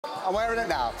I'm wearing it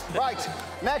now. Right,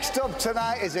 next up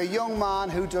tonight is a young man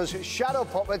who does shadow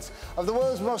puppets of the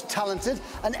world's most talented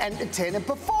and entertaining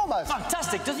performers.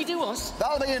 Fantastic. Does he do us?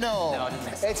 That'll be No, I didn't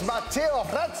miss. It's Matteo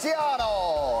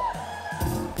Franziano.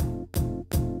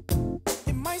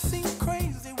 It might seem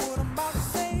crazy what I'm about to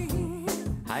say.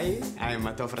 Hi, I'm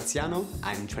Matteo Franziano.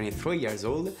 I'm 23 years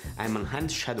old. I'm a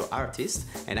hand shadow artist,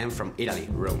 and I'm from Italy,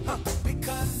 Rome.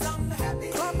 Because I'm happy.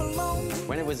 Clap along.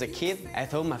 When I was a kid,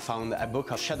 at home I found a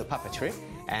book of shadow puppetry,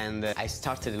 and I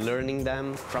started learning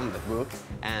them from the book,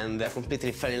 and I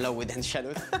completely fell in love with hand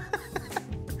shadow.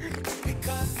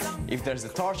 If there's a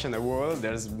torch in the world,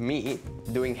 there's me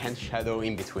doing hand shadow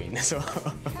in between. So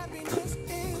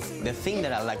the thing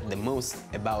that I like the most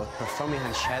about performing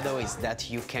hand shadow is that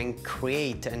you can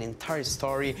create an entire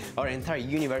story or an entire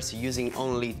universe using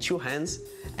only two hands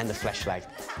and a flashlight.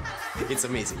 It's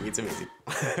amazing, it's amazing.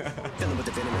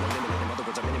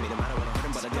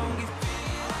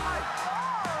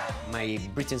 My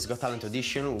Britain's Got Talent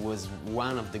audition was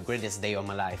one of the greatest days of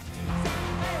my life.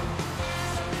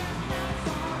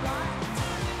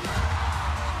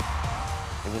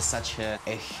 It was such a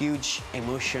huge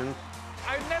emotion.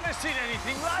 I've never seen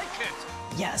anything like it.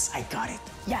 Yes, I got it.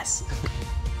 Yes.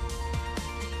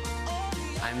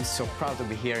 I'm so proud to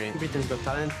be here in Britain's Got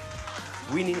Talent.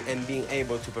 Winning and being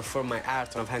able to perform my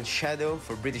art of hand shadow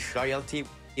for British royalty,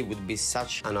 it would be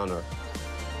such an honor.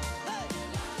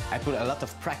 I put a lot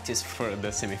of practice for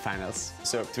the semi-finals.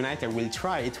 So tonight I will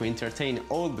try to entertain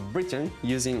all the Britain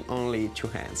using only two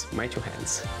hands, my two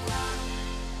hands.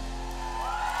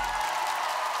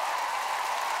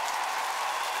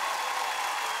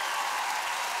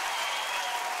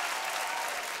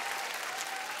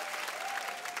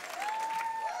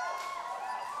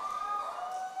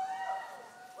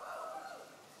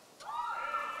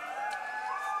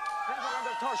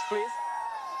 Another torch, please.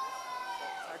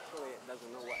 Actually, it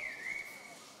doesn't know what.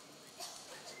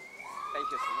 Thank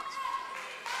you so much.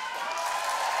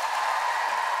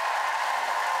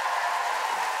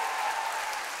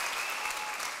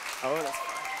 Oh, that's fine.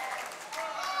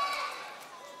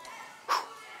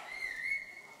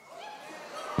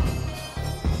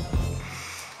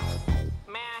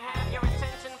 May I have your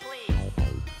attention, please?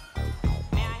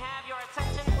 May I have your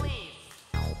attention, please?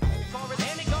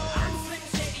 And it goes. I'm Slim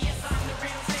Shady, yes, I'm the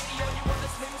real Shady. All you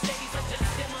other Slim Shadys are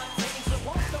just imitating. So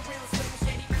won't the real Slim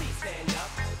Shady please stand up?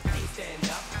 Please stand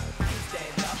up. Please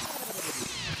stand up.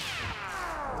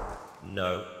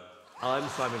 No, I'm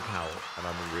Simon Cowell, and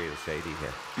I'm a real shady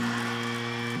here.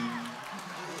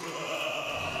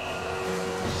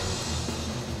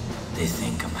 They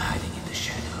think I'm hiding in the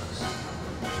shadows,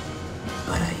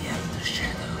 but I am the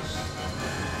shadows.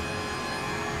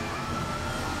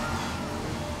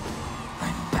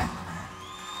 I'm Batman.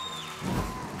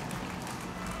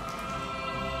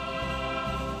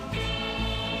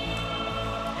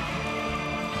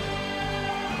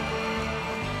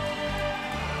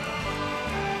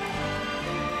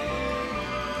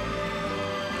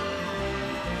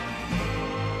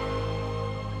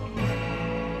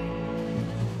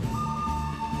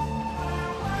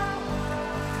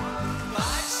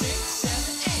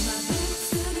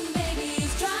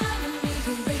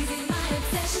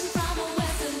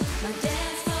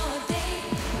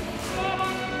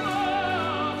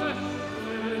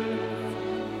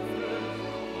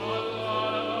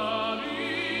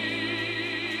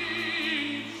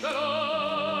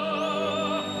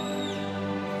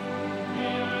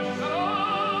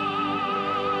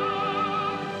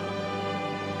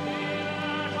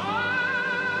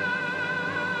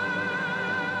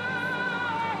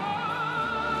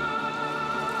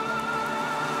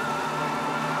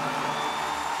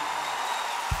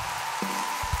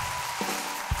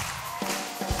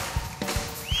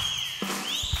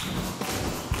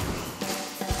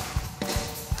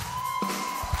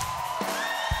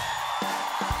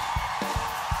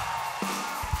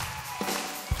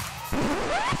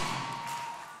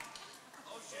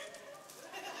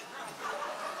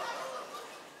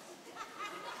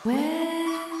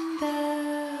 When the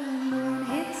moon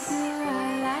hits you, I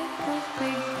like a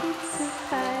big pizza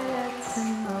pie, that's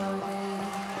amore.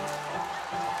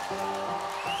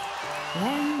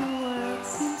 When the world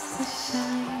seems to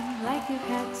shine like you've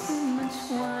had too much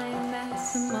wine,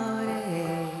 that's amore.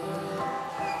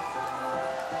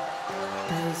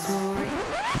 Bells will ring.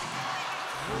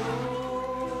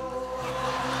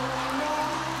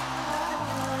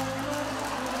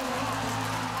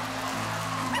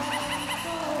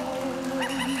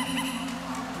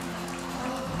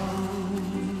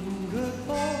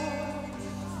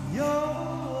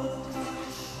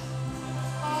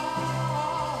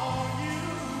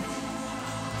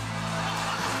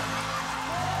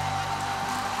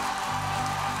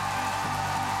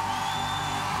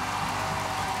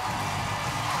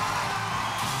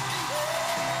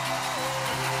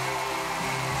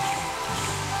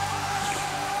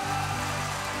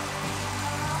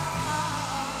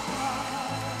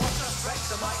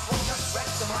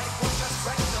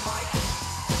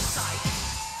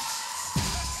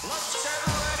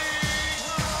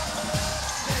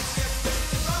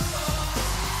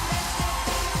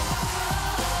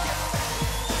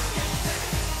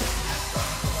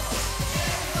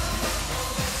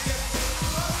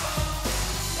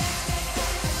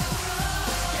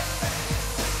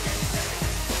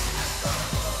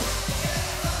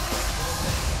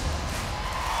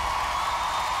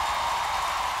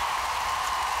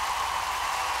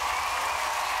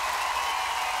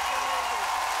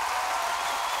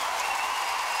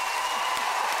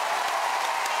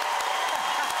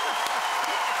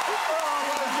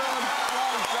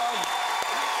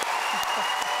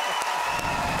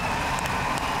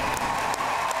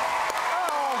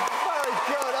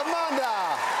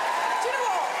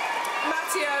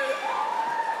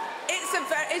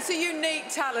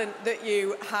 talent that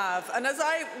you have. And as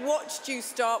I watched you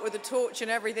start with the torch and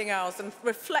everything else and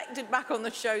reflected back on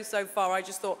the show so far, I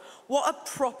just thought, what a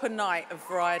proper night of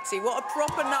variety. What a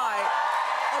proper night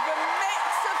of a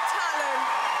mix of talent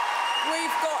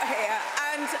we've got here.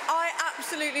 And I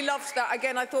absolutely loved that.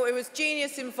 Again, I thought it was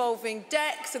genius involving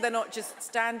Deck, so they're not just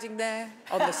standing there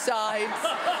on the sides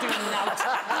doing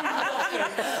nothing.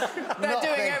 They're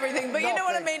doing everything. But you know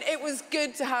what I mean? It was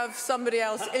good to have somebody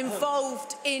else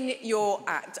involved in your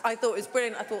act. I thought it was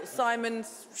brilliant. I thought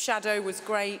Simon's shadow was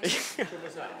great. Very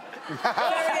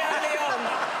early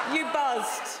on, you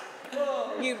buzzed.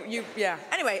 Yeah.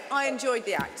 Anyway, I enjoyed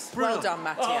the act. Well done,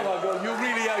 Matteo. Oh, my God, you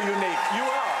really are unique. You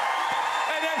are.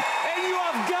 And you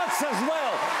have guts as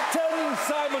well. Turning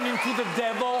Simon into the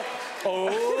devil.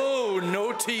 Oh,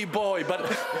 naughty boy. But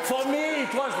for me,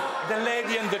 it was the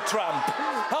lady and the tramp.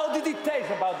 How did it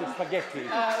taste about the spaghetti?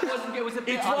 It was a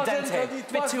bit al dente. A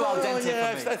bit too al dente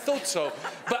for me. I thought so.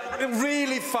 But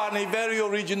really funny, very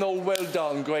original, well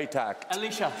done, great act.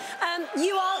 Alicia.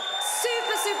 You are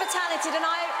super talented, and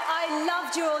I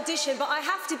loved your audition, but I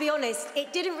have to be honest,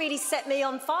 it didn't really set me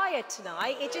on fire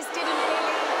tonight. It just didn't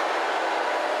really...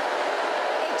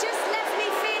 It just left me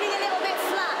feeling a little bit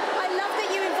flat. I love that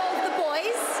you involved the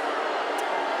boys,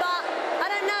 but I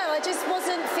don't know, I just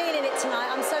wasn't feeling it tonight.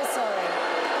 I'm so sorry.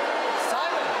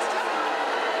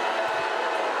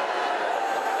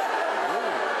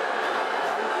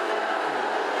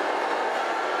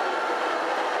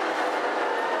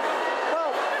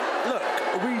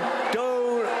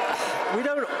 We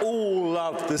don't all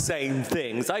love the same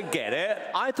things. I get it.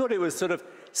 I thought it was sort of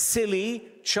silly,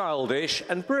 childish,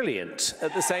 and brilliant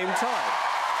at the same time.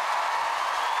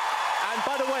 And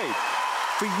by the way,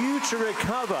 for you to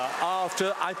recover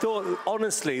after, I thought,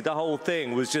 honestly, the whole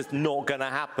thing was just not going to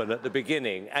happen at the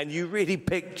beginning, and you really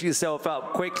picked yourself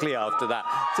up quickly after that.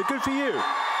 So good for you.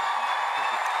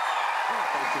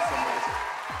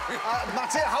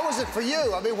 Matteo, how was it for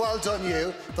you? I mean, well done,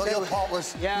 you. Thought your part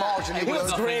was marginally it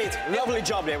was great. Lovely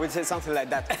job there. We'd say something like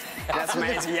that. That's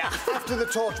amazing, yeah. After the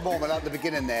torch moment at the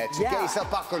beginning there, to get yourself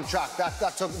back on track,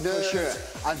 that took nerves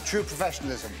and true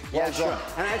professionalism. Well done. Sure.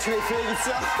 And I actually think it's...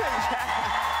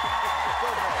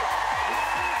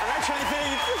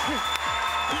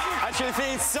 I actually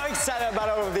think it's so excited about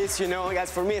all of this, you know,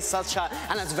 guys. For me, it's such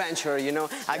an adventure, you know,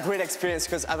 a great experience,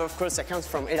 because, of course, I come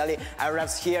from Italy. I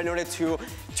arrived here in order to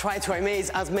try to amaze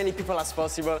as many people as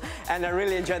possible, and I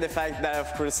really enjoy the fact that,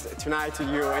 of course, tonight you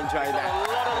enjoy that.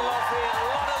 A lot of love here, a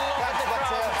lot of love for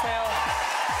Matteo.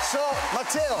 So,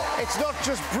 Matteo, it's not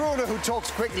just Bruno who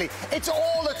talks quickly, it's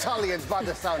all Italians by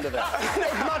the sound of it.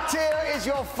 If Matteo is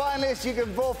your finalist, you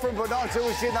can vote for him, but not until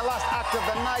we see the last act of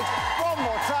the night. One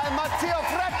more time, Matteo